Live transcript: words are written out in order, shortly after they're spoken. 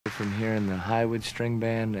from here in the Highwood String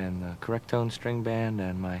Band and the Correct Tone String Band,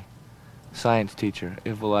 and my science teacher,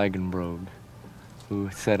 Ivel Eigenbrod,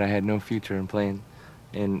 who said I had no future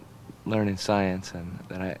in learning science, and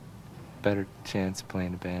that I had a better chance of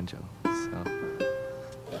playing the banjo.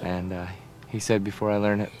 And he said before I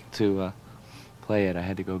learned to play it, I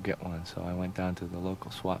had to go get one. So I went down to the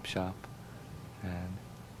local swap shop and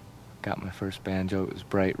got my first banjo. It was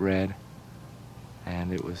bright red,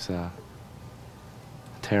 and it was a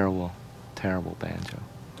terrible, terrible banjo.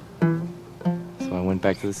 So I went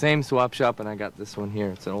back to the same swap shop and I got this one here.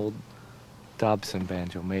 It's an old Dobson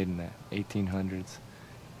banjo made in the 1800s.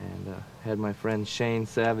 And had my friend Shane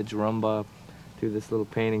Savage Rumbaugh do this little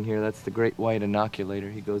painting here. That's the Great White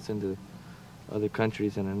Inoculator. He goes into other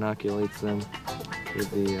countries and inoculates them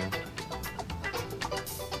with the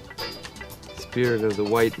spirit of the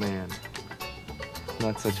white man.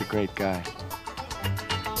 Not such a great guy.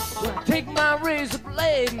 Well, I take my razor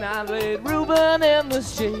blade and I laid Reuben in the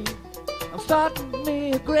shade. I'm starting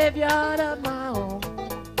me a graveyard of my own.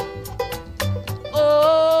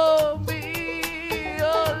 Oh, me,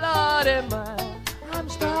 oh Lordy, mine. I'm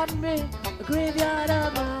starting me a graveyard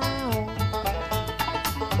of my own.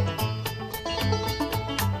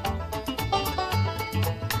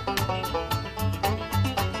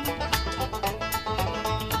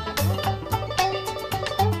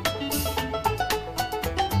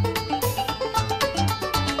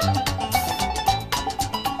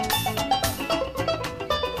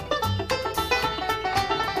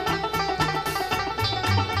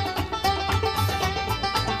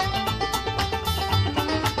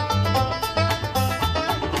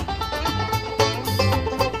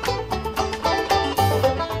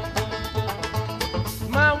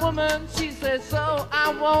 She says, so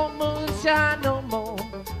I won't moonshine no more.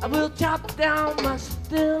 I will chop down my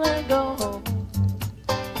still and go home.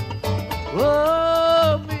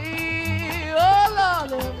 Oh, me, oh,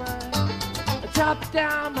 Lordy, mine. I chop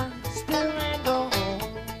down my still and go home.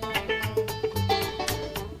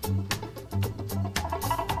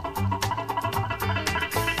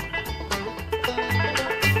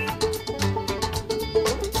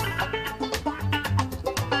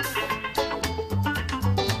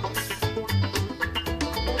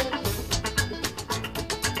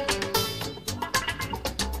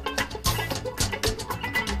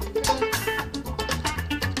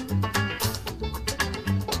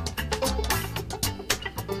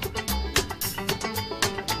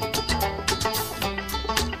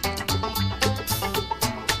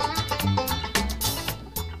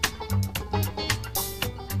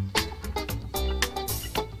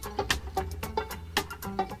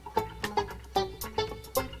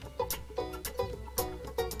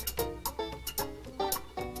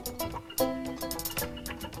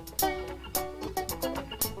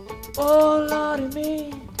 Oh, Lordy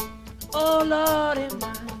me, oh, Lordy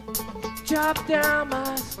mine. Chop down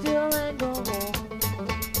my still and go home.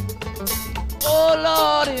 Oh,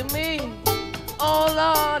 Lordy me, oh,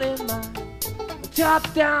 Lordy mine.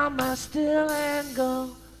 Chop down my still and go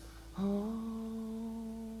home.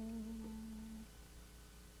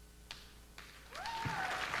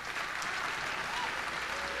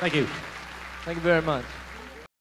 Thank you. Thank you very much.